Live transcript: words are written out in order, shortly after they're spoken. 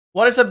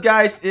What is up,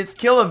 guys? It's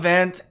kill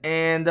event,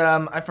 and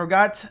I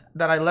forgot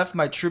that I left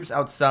my troops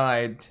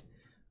outside.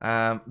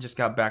 Just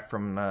got back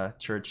from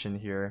church in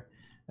here.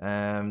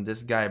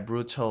 This guy,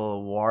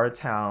 Brutal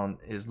Wartown,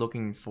 is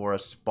looking for a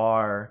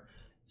spar.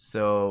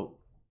 So,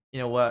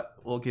 you know what?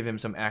 We'll give him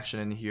some action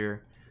in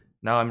here.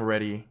 Now I'm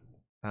ready.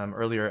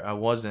 Earlier I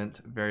wasn't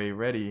very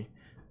ready.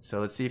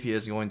 So let's see if he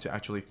is going to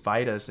actually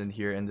fight us in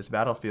here in this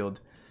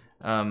battlefield.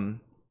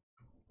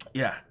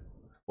 Yeah.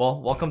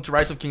 Well, welcome to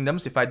Rise of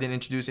Kingdoms. If I didn't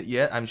introduce it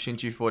yet, I'm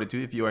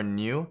Shinchi42 if you are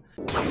new.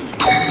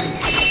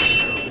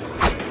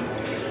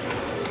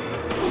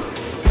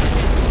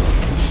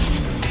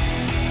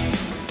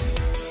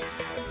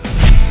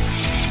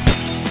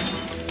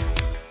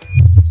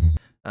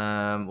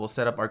 We'll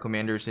set up our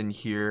commanders in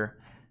here.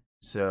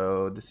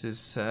 So this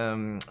is,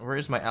 where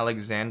is my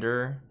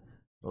Alexander?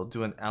 We'll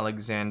do an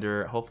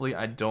Alexander. Hopefully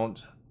I don't,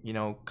 you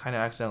know, kind of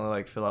accidentally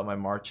like fill out my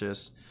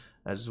marches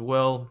as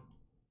well.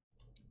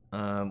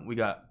 We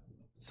got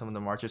some of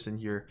the marches in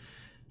here.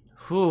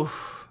 Whew.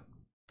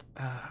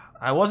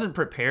 I wasn't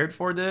prepared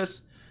for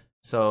this,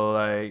 so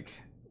like,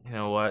 you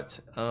know what?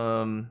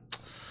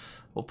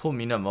 We'll pull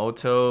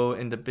Minamoto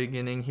in the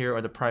beginning here,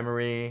 or the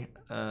primary.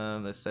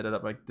 Let's set it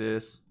up like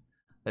this.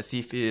 Let's see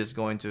if he is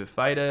going to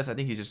fight us. I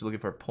think he's just looking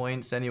for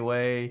points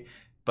anyway.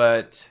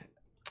 But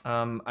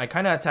I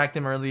kind of attacked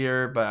him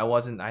earlier, but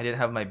I didn't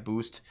have my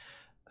boost,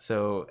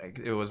 so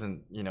it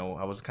wasn't, you know,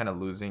 I was kind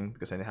of losing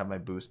because I didn't have my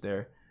boost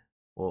there.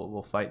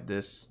 We'll fight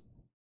this.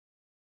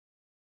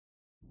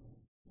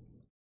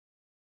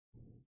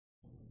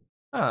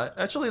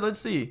 Actually, let's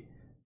see.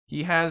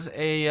 He has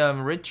a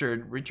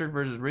Richard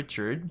versus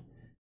Richard,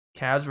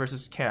 Cabs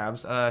versus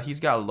Cabs. He's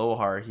got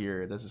Lohar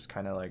here. This is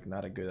kind of like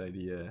not a good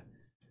idea.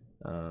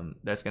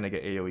 That's gonna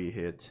get AoE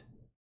hit.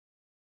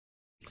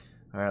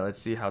 All right, let's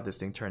see how this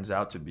thing turns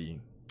out to be.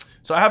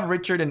 So I have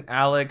Richard and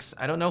Alex.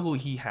 I don't know who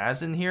he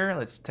has in here.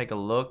 Let's take a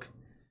look.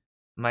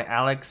 My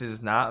Alex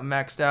is not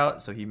maxed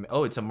out, so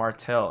oh, it's a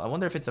Martel. I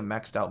wonder if it's a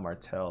maxed out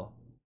Martel.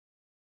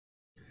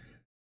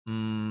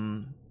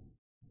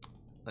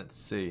 Let's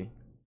see.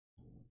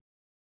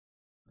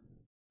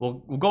 We'll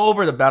go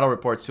over the battle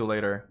reports too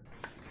later.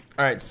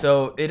 All right,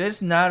 so it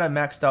is not a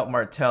maxed out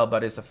Martel,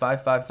 but it's a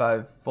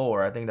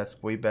 5554. I think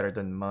that's way better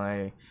than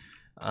my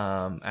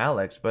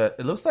Alex, but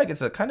it looks like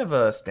it's a kind of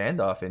a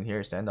standoff in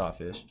here,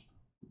 standoffish.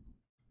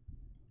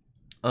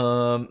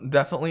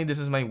 Definitely this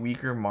is my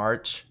weaker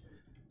march.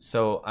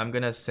 So I'm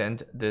gonna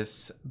send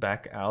this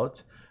back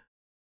out,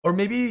 or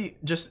maybe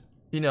just,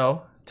 you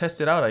know, test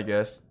it out, I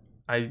guess.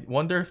 I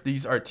wonder if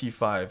these are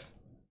T5.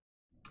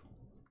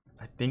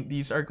 I think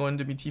these are going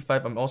to be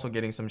T5. I'm also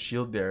getting some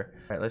shield there.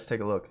 All right, let's take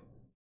a look.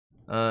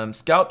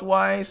 Scout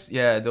wise,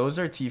 yeah, those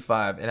are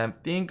T5, and I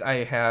think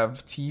I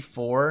have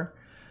T4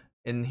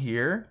 in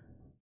here.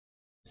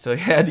 So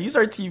yeah, these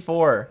are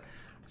T4.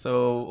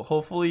 So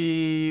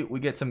hopefully we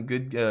get some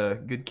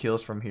good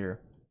kills from here.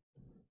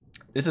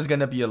 This is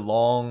gonna be a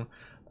long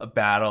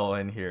battle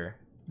in here.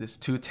 There's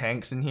 2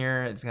 tanks in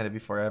here. It's gonna be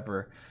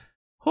forever.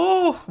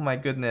 Oh my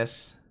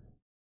goodness.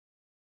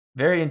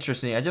 Very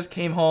interesting. I just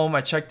came home,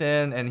 I checked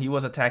in, and he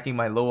was attacking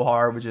my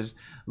Lohar, which is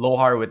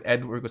Lohar with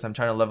Edward, because I'm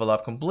trying to level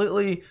up.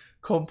 Completely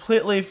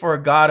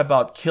forgot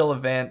about kill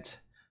event.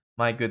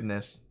 My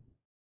goodness.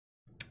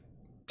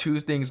 2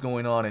 things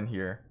going on in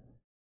here.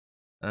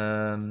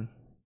 Yeah,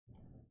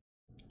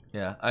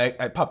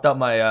 I popped out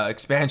my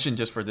expansion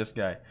just for this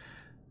guy.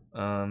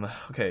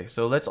 Okay,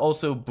 so let's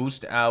also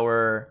boost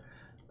our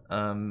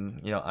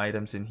you know,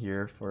 items in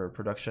here for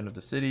production of the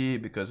city,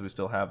 because we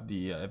still have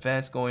the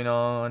events going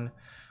on.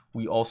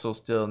 We also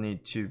still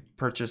need to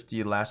purchase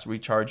the last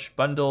recharge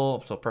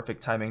bundle, so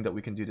perfect timing that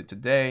we can do it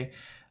today.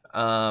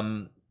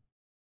 I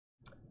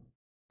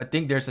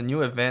think there's a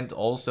new event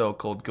also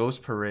called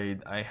Ghost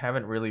Parade. I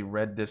haven't really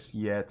read this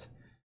yet.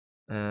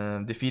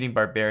 Defeating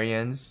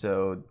barbarians,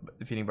 so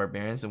defeating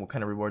barbarians, and what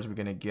kind of rewards we're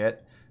gonna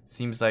get.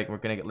 Seems like we're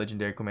gonna get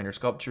legendary commander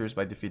sculptures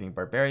by defeating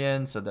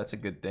barbarians, so that's a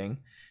good thing.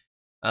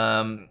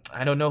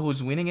 I don't know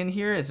who's winning in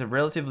here. It's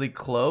relatively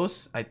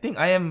close. I think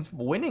I am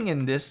winning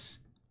in this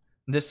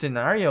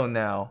scenario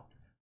now.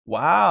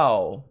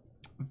 Wow,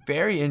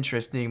 very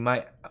interesting.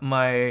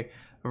 My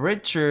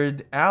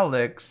Richard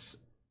Alex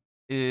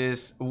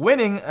is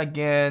winning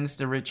against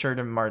the Richard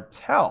and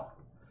Martel.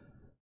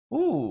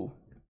 Ooh,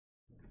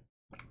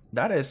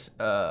 that is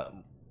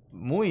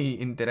muy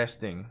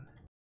interesting.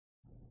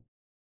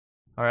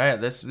 All right,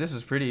 this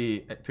is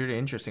pretty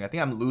interesting. I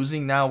think I'm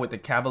losing now with the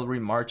cavalry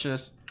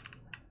marches.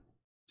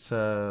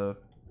 So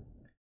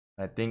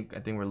I think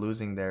we're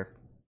losing there.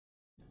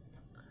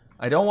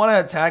 I don't want to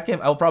attack him.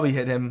 I'll probably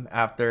hit him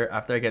after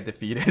I get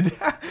defeated.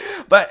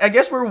 But I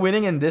guess we're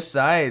winning in this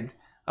side.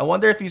 I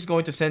wonder if he's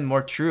going to send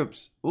more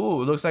troops. Ooh,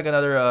 looks like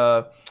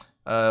another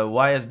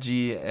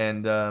YSG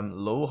and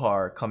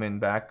Lohar coming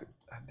back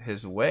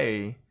his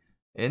way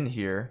in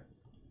here.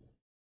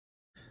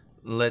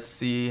 Let's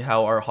see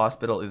how our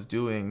hospital is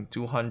doing.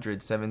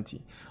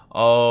 270.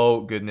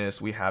 Oh goodness,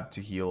 we have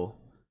to heal.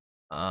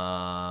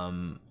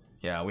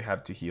 Yeah, we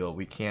have to heal.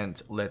 We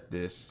can't let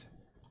this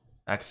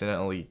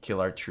accidentally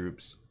kill our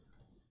troops.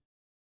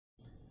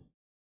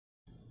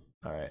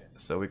 All right,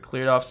 so we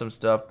cleared off some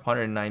stuff.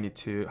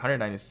 192,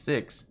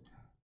 196.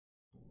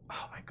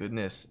 Oh my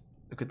goodness,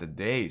 look at the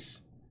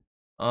days.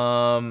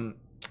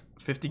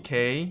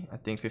 50k. I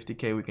think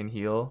 50k we can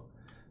heal.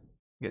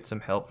 Get some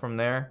help from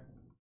there.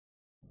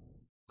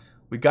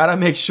 We gotta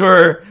make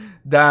sure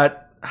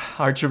that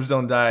our troops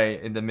don't die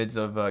in the midst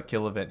of a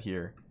kill event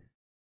here.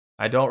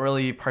 I don't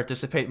really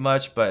participate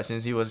much, but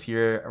since he was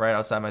here right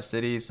outside my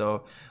city,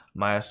 so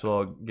might as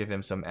well give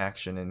him some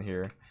action in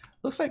here.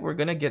 Looks like we're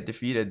gonna get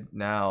defeated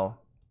now.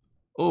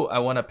 Oh, I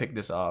want to pick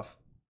this off.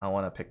 I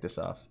want to pick this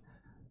off.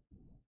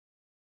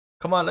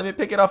 Come on, let me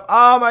pick it off.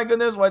 Oh my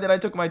goodness, why did I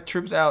took my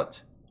troops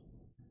out?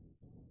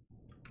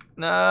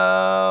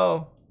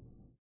 No.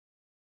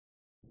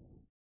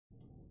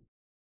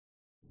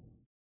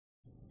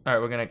 All right,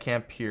 we're gonna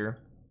camp here.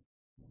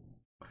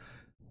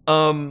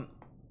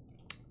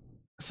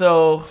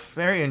 So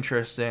very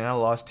interesting. I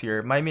lost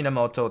here. My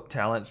Minamoto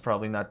talent's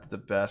probably not the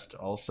best.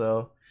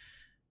 Also,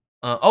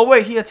 oh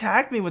wait, he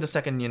attacked me with a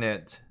second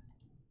unit.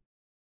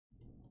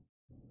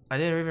 I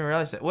didn't even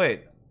realize that.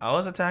 Wait, I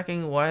was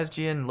attacking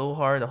YSG and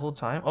Lohar the whole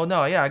time. Oh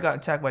no, yeah, I got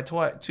attacked by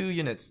two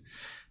units.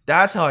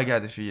 That's how I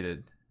got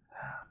defeated.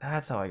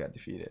 That's how I got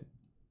defeated.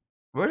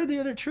 Where did the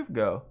other troop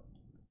go?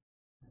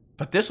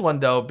 But this one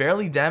though,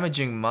 barely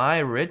damaging my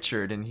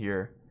Richard in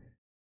here.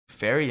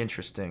 Very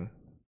interesting.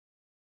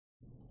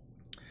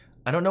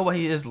 I don't know why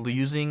he is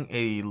using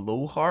a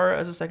Lohar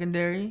as a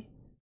secondary.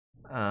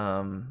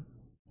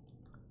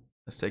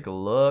 Let's take a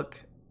look.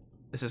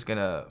 This is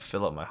gonna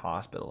fill up my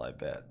hospital, I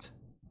bet.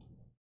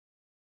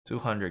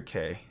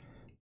 200k.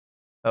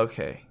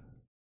 Okay.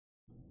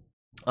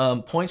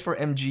 Points for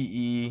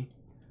MGE.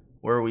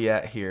 Where are we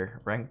at here?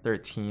 Rank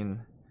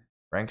 13.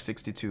 Rank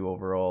 62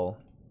 overall.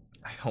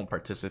 I don't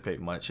participate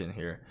much in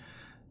here.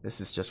 This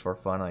is just for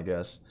fun, I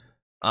guess.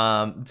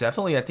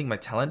 Definitely, I think my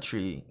talent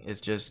tree is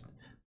just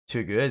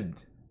too good.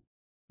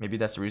 Maybe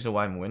that's the reason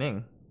why I'm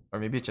winning. Or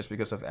maybe it's just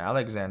because of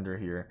Alexander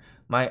here.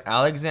 My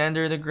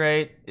Alexander the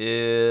Great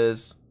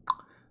is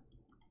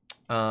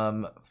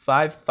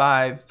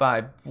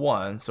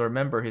 5551. So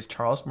remember, his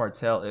Charles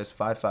Martel is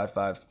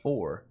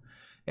 5554.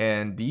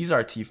 And these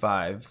are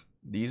T5.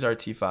 These are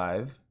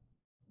T5.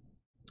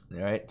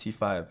 Alright,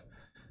 T5.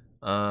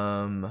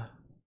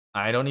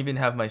 I don't even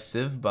have my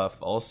Civ buff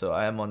also.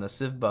 I am on the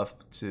Civ buff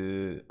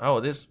to... Oh,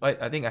 this...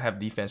 I think I have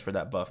defense for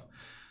that buff.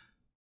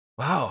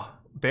 Wow.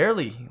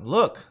 Barely.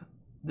 Look.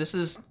 This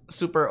is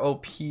super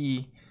OP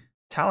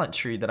talent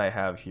tree that I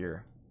have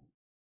here.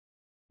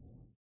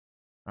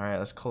 Alright,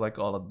 let's collect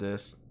all of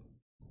this.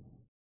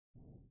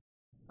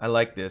 I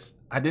like this.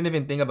 I didn't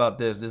even think about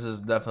this. This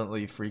is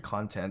definitely free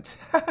content.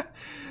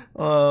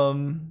 4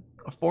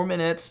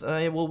 minutes.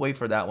 We'll wait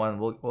for that one.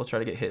 We'll try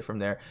to get hit from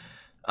there.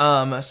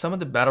 Some of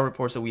the battle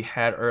reports that we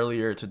had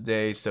earlier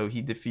today. So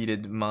he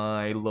defeated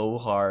my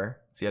Lohar.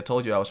 See, I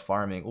told you I was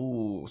farming.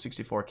 Ooh,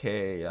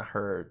 64k. That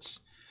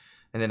hurts.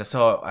 And then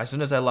so as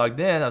soon as I logged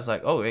in, I was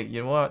like, oh wait,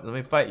 you know what? Let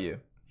me fight you.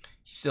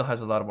 He still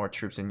has a lot of more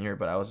troops in here,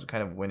 but I was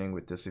kind of winning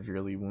with the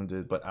severely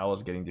wounded, but I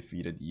was getting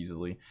defeated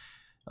easily.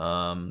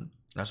 I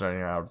was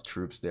running out of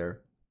troops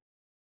there.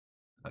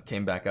 I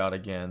came back out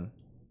again,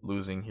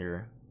 losing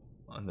here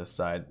on this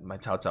side. My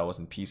Cao Cao was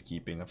in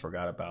peacekeeping. I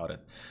forgot about it.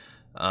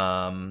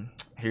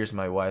 Here's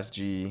my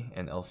YSG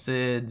and El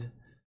Cid,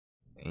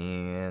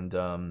 and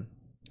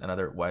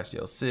another YSG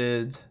El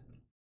Cid.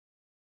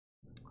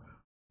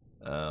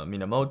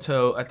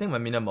 Minamoto. I think my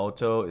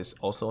Minamoto is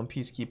also in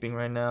peacekeeping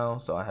right now,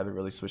 so I haven't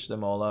really switched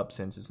them all up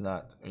since it's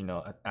not, you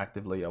know,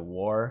 actively a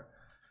war.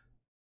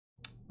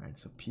 All right,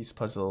 so peace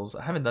puzzles.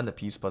 I haven't done the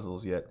peace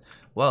puzzles yet.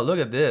 Wow, look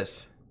at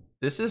this.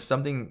 This is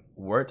something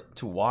worth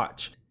to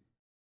watch.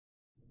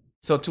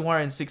 So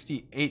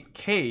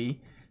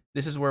 268k.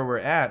 This is where we're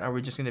at. Are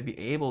we just going to be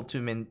able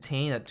to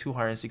maintain at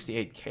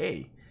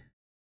 268k?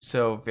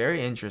 So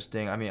very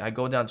interesting. I mean, I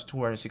go down to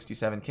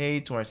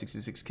 267k,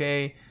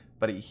 266k,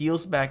 but it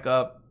heals back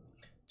up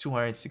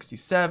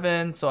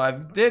 267. So I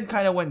did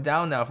kind of went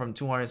down now from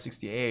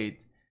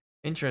 268.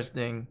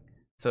 Interesting.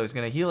 So it's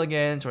going to heal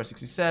again,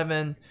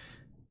 267.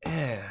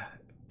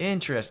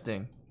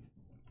 Interesting.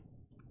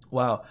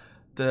 Wow.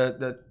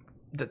 The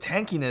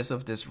tankiness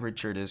of this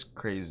Richard is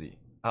crazy.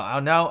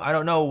 Now I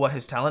don't know what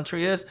his talent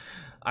tree is.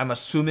 I'm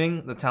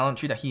assuming the talent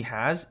tree that he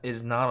has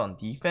is not on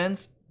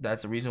defense.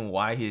 That's the reason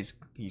why he's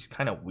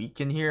kind of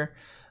weak in here.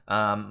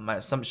 My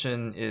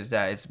assumption is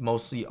that it's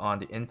mostly on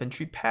the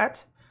infantry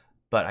pet,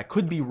 but I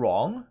could be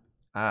wrong.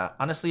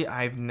 Honestly,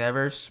 I've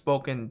never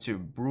spoken to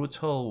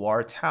Brutal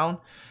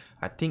Wartown.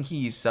 I think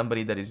he's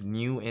somebody that is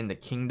new in the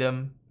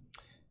kingdom.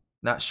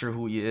 Not sure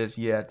who he is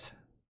yet.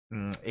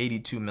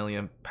 82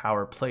 million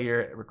power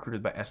player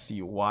recruited by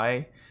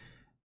SCY.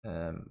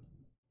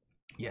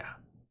 Yeah.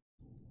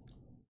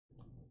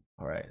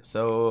 All right,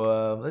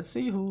 so let's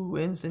see who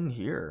wins in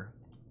here.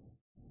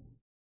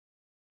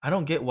 I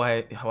don't get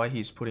why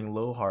he's putting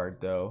Lohar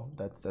though.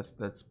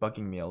 That's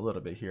bugging me a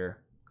little bit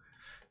here.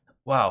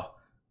 Wow,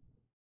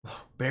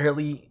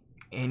 barely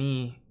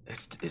any.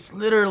 It's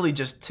literally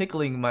just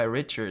tickling my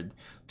Richard.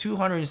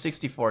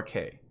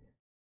 264k.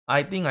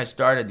 I think I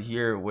started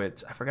here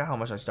with, I forgot how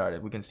much I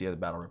started. We can see at the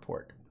battle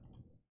report.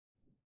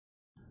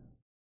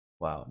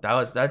 Wow,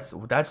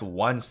 that's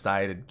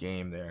one-sided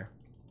game there.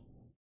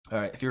 All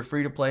right, if you're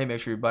free to play,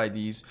 make sure you buy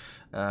these.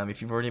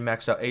 If you've already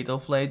maxed out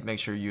Aethelflate, make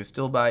sure you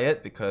still buy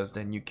it, because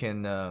then you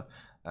can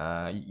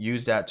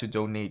use that to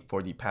donate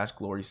for the Past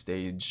Glory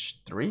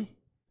Stage 3,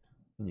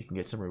 and you can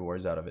get some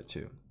rewards out of it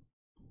too.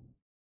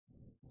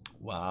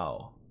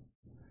 Wow,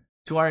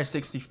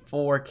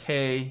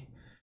 264k.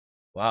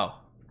 Wow,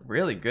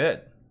 really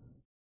good.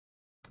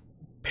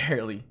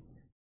 Barely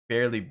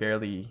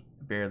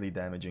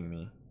damaging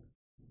me.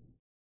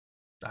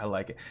 I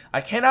like it.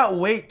 I cannot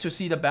wait to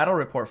see the battle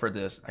report for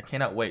this. I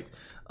cannot wait.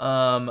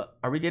 Are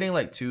we getting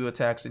like 2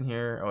 attacks in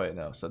here? Oh wait,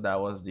 no. So that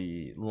was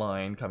the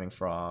line coming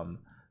from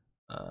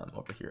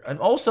over here. And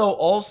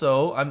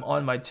also I'm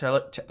on my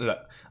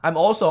I'm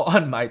also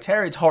on my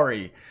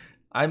territory.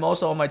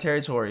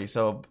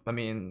 So I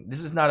mean,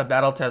 this is not a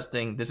battle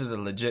testing. This is a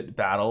legit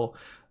battle.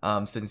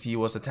 Since he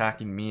was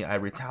attacking me, I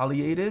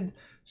retaliated.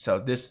 So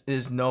this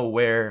is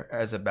nowhere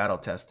as a battle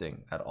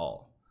testing at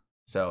all.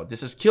 So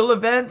this is kill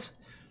event.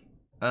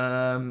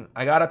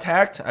 I got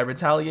attacked, I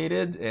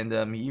retaliated,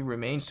 and he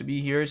remains to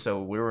be here,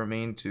 so we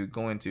remain to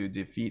going to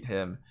defeat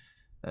him.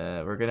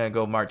 We're gonna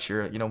go march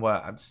here. You know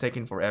what? It's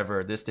taking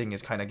forever. This thing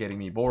is kind of getting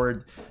me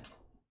bored.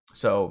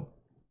 So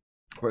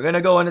we're gonna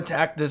go and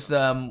attack this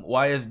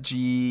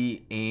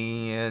YSG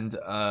and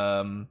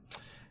I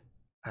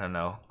don't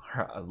know,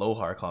 a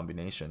Lohar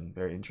combination.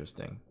 Very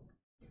interesting.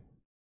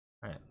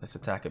 All right, let's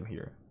attack him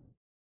here.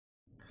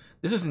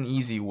 This is an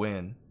easy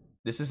win.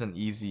 This is an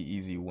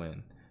easy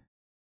win.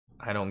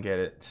 I don't get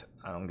it.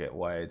 I don't get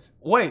why it's...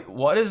 Wait,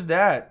 what is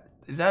that?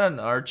 Is that an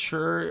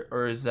archer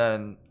or is that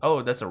an...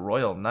 Oh, that's a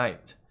royal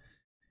knight.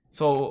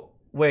 So,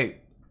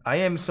 wait. I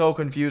am so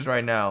confused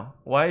right now.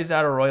 Why is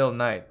that a royal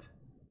knight?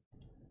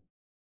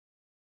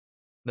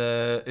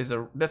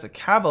 That's a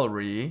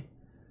cavalry.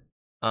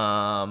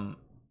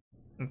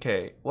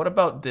 Okay, what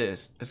about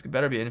this? This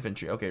better be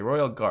infantry. Okay,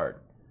 royal guard.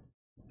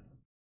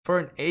 For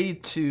an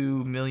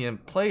 82 million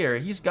player,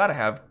 he's got to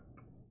have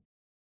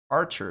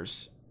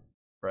archers.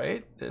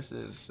 Right? This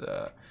is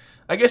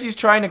I guess he's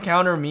trying to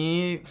counter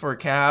me for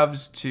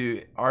cavs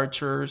to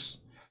archers,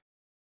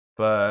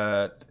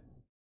 but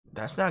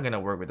that's not gonna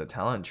work with the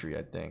talent tree,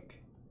 I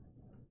think.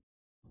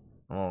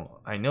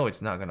 Well, I know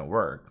it's not gonna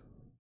work.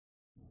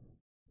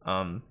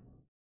 Not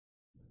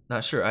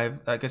sure.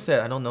 Like I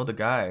said, I don't know the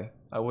guy.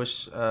 I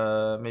wish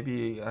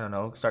maybe, I don't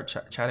know, start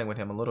chatting with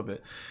him a little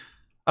bit.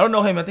 I don't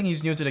know him. I think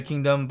he's new to the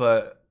kingdom,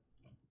 but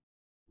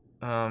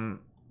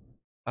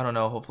I don't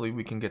know, hopefully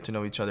we can get to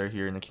know each other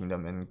here in the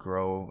kingdom and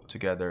grow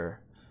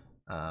together.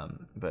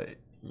 But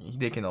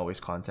they can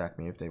always contact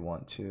me if they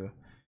want to.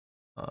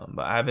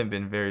 But I haven't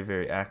been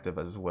very active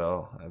as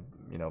well. I've,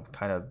 you know,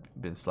 kind of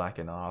been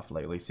slacking off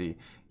lately. See,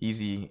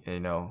 easy, you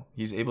know,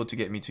 he's able to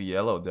get me to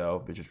yellow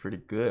though, which is pretty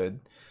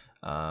good.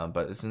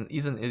 But it's an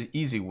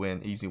easy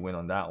win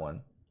on that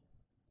one.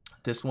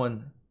 This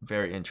one,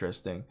 very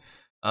interesting.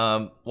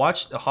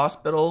 Watch the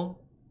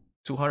hospital,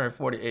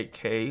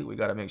 248k. We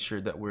got to make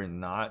sure that we're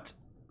not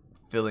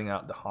filling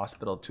out the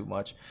hospital too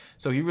much.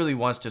 So he really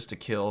wants just to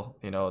kill,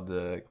 you know,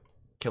 the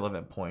kill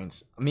event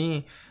points.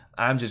 Me,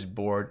 I'm just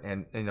bored,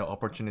 and you know,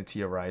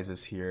 opportunity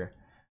arises here.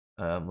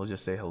 We'll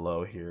just say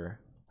hello here.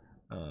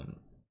 All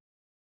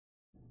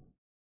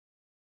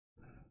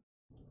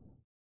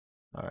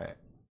right.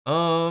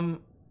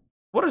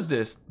 What is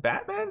this?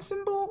 Batman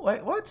symbol?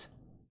 Wait, what?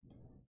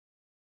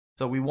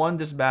 So we won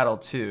this battle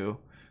too.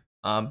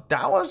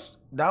 That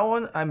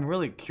one I'm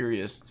really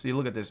curious. See,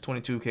 look at this,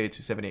 22k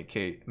to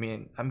 78k. I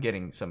mean, I'm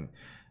getting some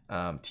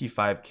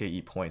T5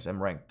 KE points.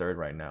 I'm ranked 3rd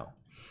right now.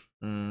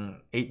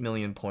 8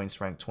 million points,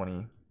 ranked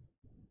 20.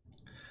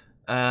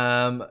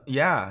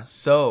 Yeah,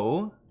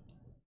 so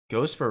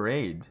Ghost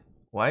Parade.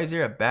 Why is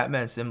there a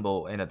Batman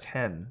symbol and a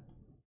 10?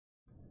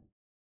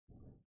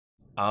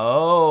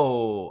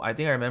 Oh, I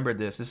think I remember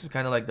this. This is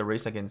kind of like the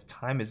race against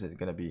time, is it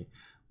gonna be?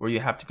 Where you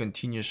have to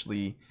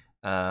continuously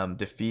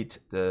defeat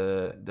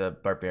the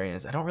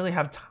barbarians. I don't really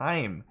have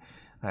time.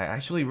 I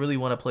actually really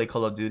want to play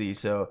Call of Duty,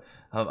 so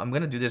I'm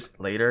gonna do this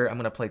later. I'm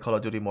gonna play Call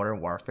of Duty Modern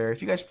Warfare.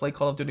 If you guys play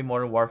Call of Duty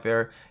Modern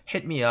Warfare,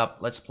 hit me up,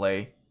 let's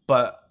play.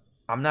 But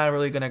I'm not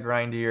really gonna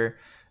grind here.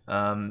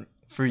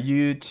 For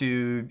you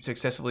to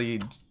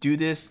successfully do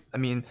this, I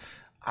mean,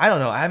 I don't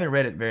know, I haven't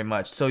read it very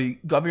much. So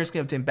governors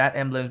can obtain bat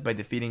emblems by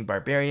defeating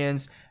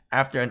barbarians.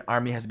 After an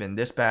army has been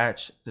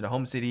dispatched to the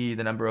home city,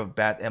 the number of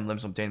bat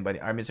emblems obtained by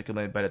the army is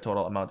accumulated by the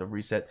total amount of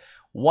reset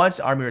once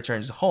the army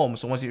returns home.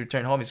 So once you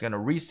return home, it's going to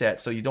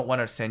reset. So you don't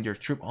want to send your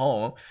troop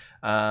home.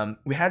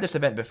 We had this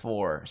event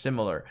before,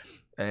 similar.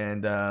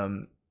 And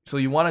so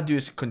you want to do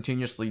is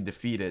continuously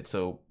defeat it.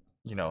 So,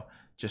 you know,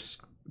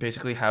 just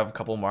basically have a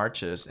couple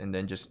marches and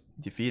then just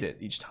defeat it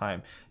each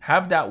time.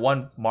 Have that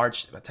one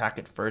march attack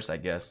it first, I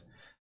guess.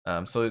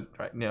 So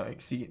right now,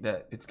 see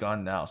that it's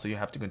gone now, so you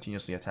have to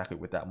continuously attack it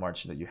with that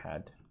march that you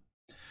had.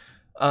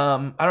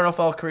 I don't know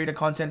if I'll create a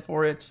content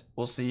for it.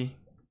 We'll see.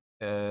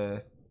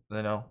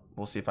 you know,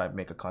 we'll see if I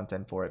make a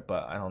content for it,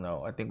 but I don't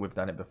know. I think we've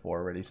done it before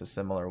already. It's a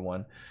similar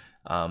one.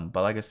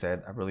 But like I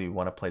said, I really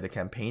want to play the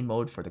campaign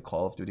mode for the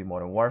Call of Duty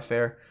Modern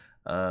Warfare.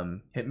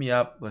 Hit me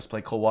up. Let's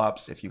play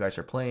co-ops if you guys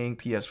are playing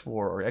PS4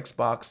 or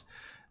Xbox.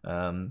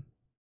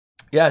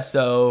 Yeah,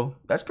 so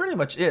that's pretty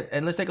much it.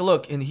 And let's take a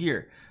look in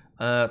here.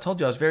 I told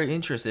you I was very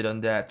interested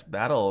on that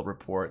battle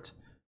report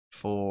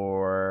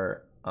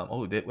for...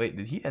 oh, wait,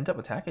 did he end up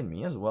attacking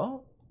me as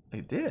well?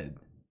 He did.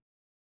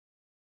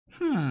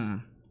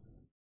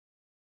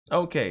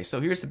 Okay, so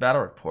here's the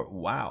battle report.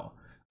 Wow.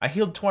 I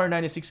healed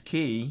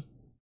 296k.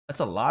 That's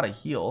a lot of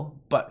heal,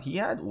 but he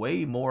had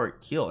way more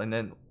heal, and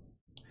then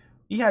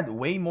he had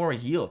way more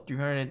heal,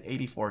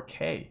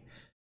 384k,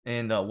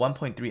 and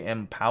 1.3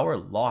 M power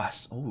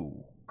loss.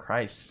 Oh,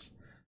 Christ.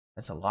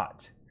 That's a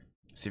lot.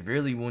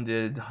 Severely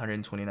wounded,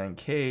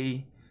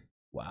 129k.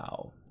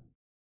 Wow.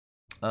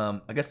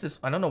 I guess this,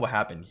 I don't know what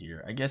happened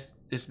here. I guess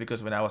it's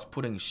because when I was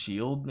putting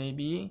shield,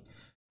 maybe.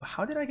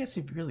 How did I get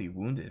severely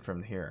wounded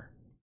from here?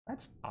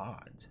 That's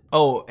odd.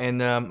 Oh,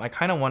 and I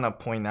kind of want to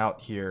point out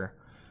here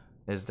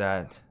is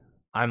that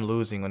I'm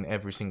losing on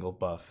every single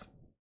buff.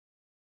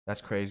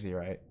 That's crazy,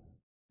 right?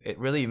 It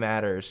really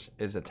matters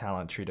is the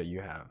talent tree that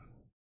you have.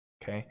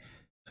 Okay?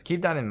 So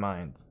keep that in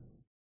mind.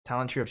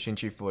 Talent tree of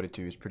Shinchi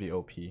 42 is pretty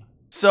OP.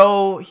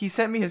 So he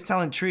sent me his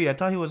talent tree. I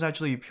thought he was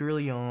actually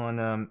purely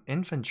on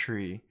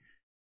infantry.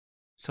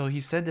 So he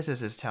said this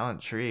is his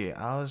talent tree.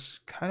 I was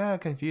kind of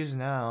confused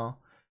now.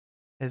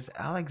 Is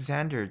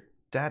Alexander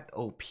that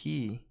OP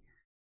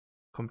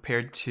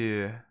compared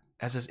to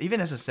even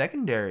as a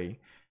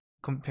secondary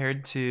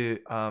compared to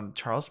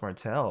Charles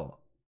Martel?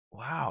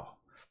 Wow,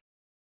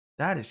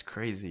 that is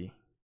crazy.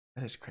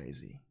 That is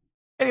crazy.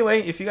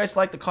 Anyway, if you guys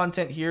like the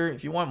content here,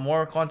 if you want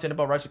more content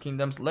about Rise of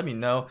Kingdoms, let me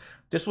know.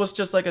 This was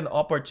just like an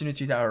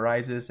opportunity that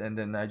arises, and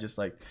then I just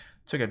like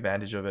took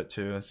advantage of it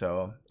too.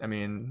 So I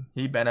mean,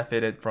 he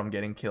benefited from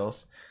getting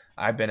kills.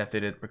 I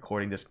benefited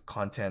recording this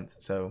content.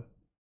 So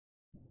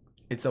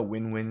it's a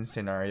win-win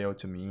scenario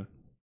to me.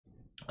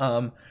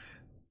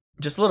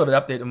 Just a little bit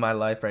update in my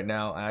life right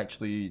now. I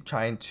actually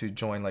trying to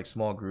join like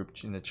small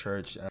groups in the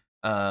church,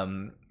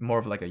 more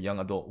of like a young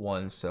adult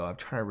one. So I'm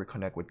trying to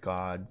reconnect with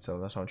God. So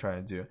that's what I'm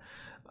trying to do.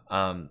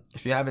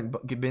 If you haven't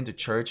been to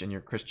church and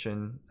you're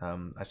Christian,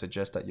 I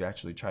suggest that you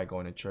actually try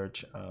going to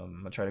church.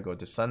 I try to go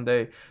this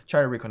Sunday,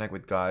 try to reconnect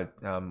with God.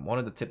 One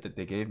of the tips that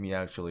they gave me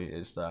actually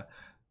is that,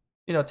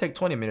 you know, take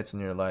 20 minutes in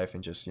your life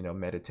and just, you know,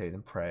 meditate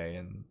and pray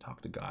and talk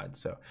to God.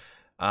 So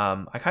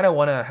I kind of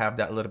want to have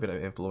that little bit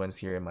of influence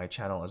here in my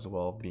channel as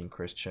well, being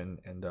Christian,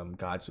 and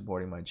God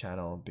supporting my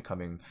channel,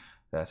 becoming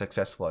as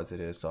successful as it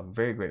is. So I'm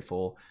very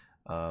grateful.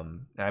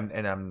 I'm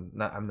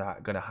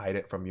not gonna hide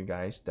it from you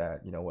guys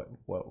that, you know,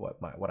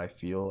 what I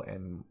feel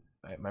and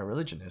my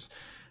religion is.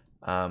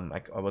 I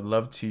would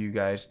love to you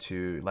guys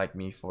to like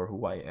me for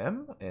who I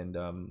am, and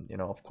you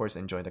know, of course,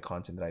 enjoy the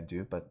content that I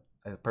do, but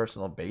at a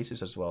personal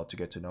basis as well, to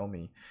get to know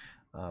me.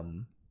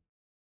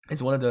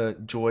 It's one of the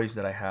joys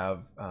that I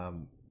have,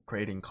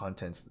 creating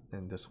contents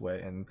in this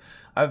way, and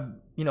I've,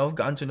 you know,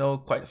 gotten to know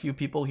quite a few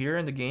people here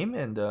in the game,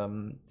 and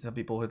some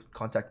people have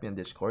contacted me on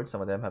Discord.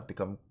 Some of them have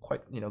become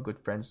quite, you know, good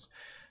friends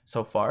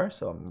so far.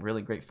 So I'm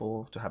really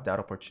grateful to have that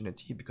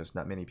opportunity, because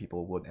not many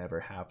people would ever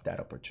have that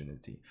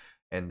opportunity.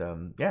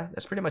 And yeah,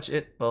 that's pretty much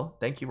it. Well,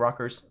 thank you,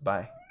 rockers.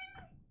 Bye.